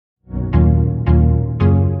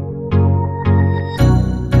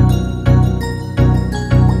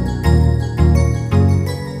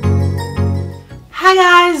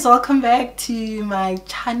guys, welcome back to my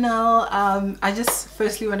channel. I just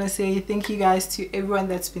firstly want to say thank you guys to everyone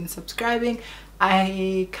that's been subscribing.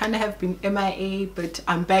 I kind of have been MIA, but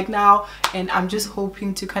I'm back now, and I'm just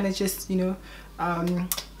hoping to kind of just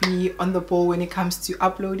be on the ball when it comes to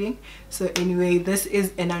uploading. So anyway, this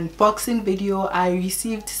is an unboxing video. I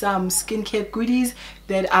received some skincare goodies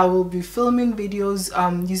that I will be filming videos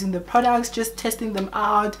using the products, just testing them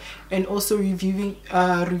out, and also reviewing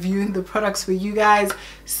the products for you guys.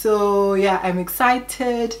 So yeah, I'm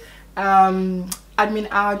excited. Admin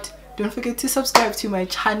out. Don't forget to subscribe to my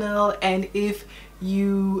channel, and if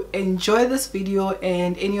you enjoy this video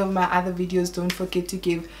and any of my other videos, don't forget to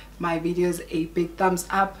give my videos a big thumbs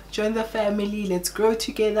up. Join the family, let's grow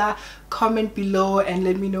together. Comment below and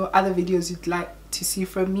let me know other videos you'd like to see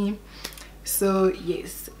from me. So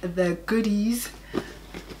yes, the goodies.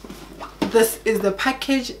 This is the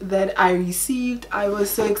package that I received. I was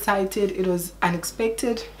so excited, it was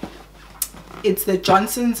unexpected. It's the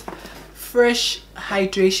Johnson's Fresh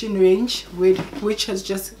Hydration range, which has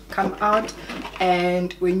just come out,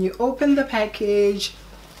 and when you open the package,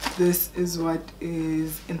 this is what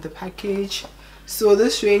is in the package. So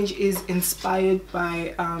this range is inspired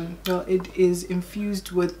by well, it is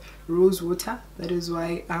infused with rose water. That is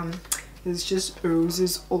why there's just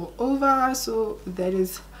roses all over. So that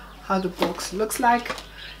is how the box looks like.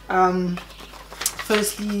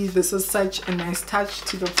 Firstly, this is such a nice touch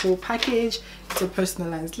to the full package. It's a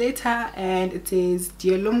personalized letter, and it says,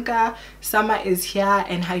 "Dear Lumka, summer is here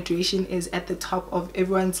and hydration is at the top of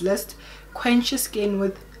everyone's list. Quench your skin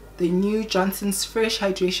with the new Johnson's Fresh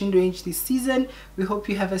Hydration range this season. We hope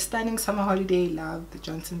you have a stunning summer holiday. Love, the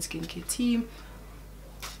Johnson skincare team."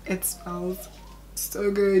 It smells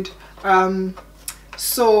so good.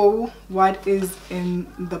 So what is in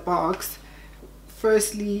the box?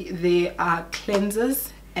 Firstly, there are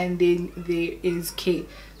cleansers, and then there is care.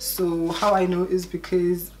 So how I know is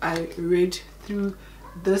because I read through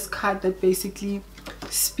this card that basically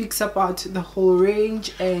speaks about the whole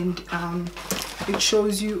range, and it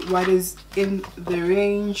shows you what is in the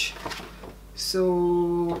range.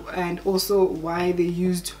 So, and also why they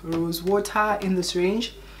used rose water in this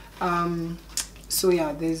range. So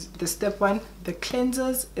yeah, there's the step one. The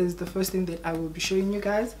cleansers is the first thing that I will be showing you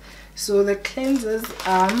guys. So the cleansers,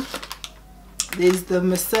 there's the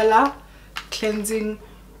Micellar cleansing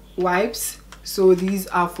wipes. So these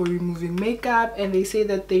are for removing makeup, and they say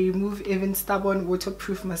that they remove even stubborn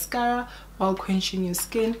waterproof mascara while quenching your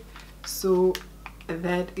skin. So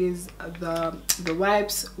that is the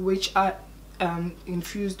wipes, which are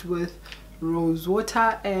infused with rose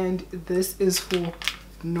water, and this is for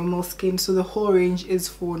normal skin. So the whole range is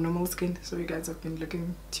for normal skin. Sorry guys, I've been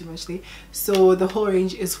looking too much there. So the whole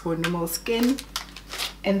range is for normal skin.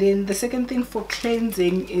 And then the second thing for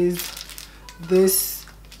cleansing is this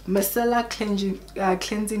Micellar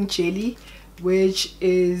cleansing jelly, which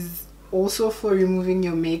is also for removing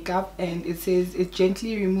your makeup, and it says it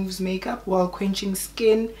gently removes makeup while quenching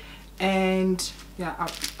skin. And yeah,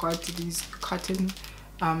 I've got these cotton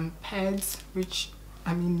pads, which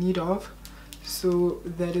I'm in need of. So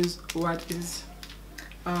that is what is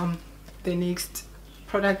the next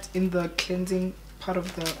product in the cleansing part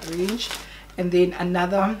of the range. And then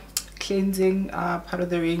another cleansing part of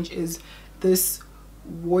the range is this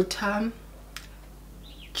water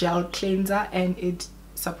gel cleanser, and it's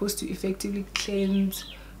supposed to effectively cleanse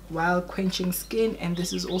while quenching skin, and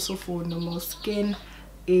this is also for normal skin.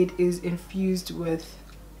 It is infused with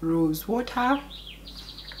rose water.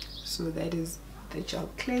 So that is the gel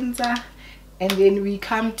cleanser. And then we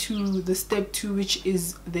come to the step 2, which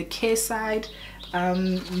is the care side.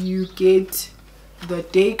 You get the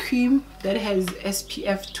day cream that has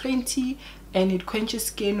SPF 20, and it quenches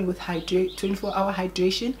skin with 24-hour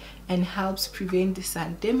hydration and helps prevent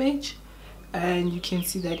sun damage. And you can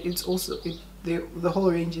see that it's also the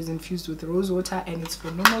whole range is infused with rose water, and it's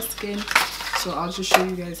for normal skin. So I'll just show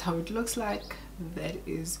you guys how it looks like. That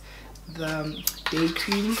is the day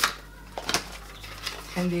cream,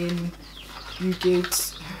 and then you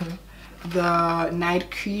get the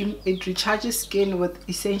night cream. It recharges skin with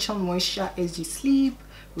essential moisture as you sleep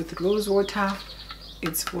with rose water.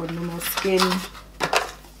 It's for normal skin,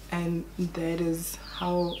 and that is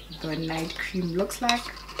how the night cream looks like.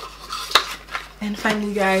 And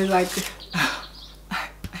finally guys, like I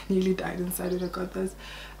nearly died inside it. I got this.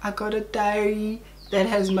 I got a diary that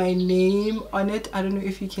has my name on it. I don't know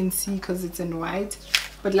if you can see because it's in white,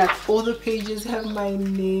 but like all the pages have my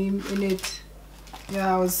name in it.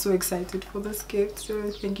 Yeah, I was so excited for this gift, so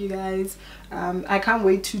thank you guys. I can't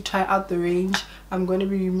wait to try out the range. I'm going to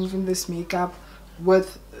be removing this makeup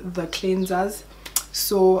with the cleansers.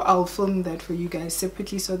 so I'll film that for you guys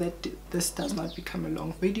separately so that this does not become a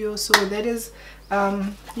long video. So that is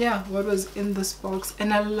yeah, what was in this box.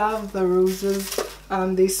 And I love the roses.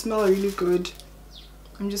 They smell really good.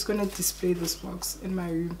 I'm just gonna display this box in my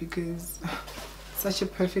room because such a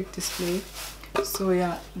perfect display. So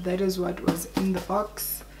yeah, that is what was in the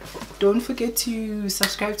box. Don't forget to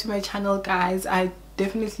subscribe to my channel, guys. I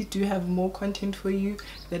definitely do have more content for you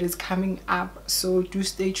that is coming up, so do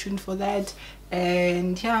stay tuned for that.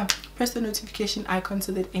 And yeah, press the notification icon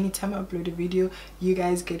so that anytime I upload a video you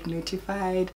guys get notified.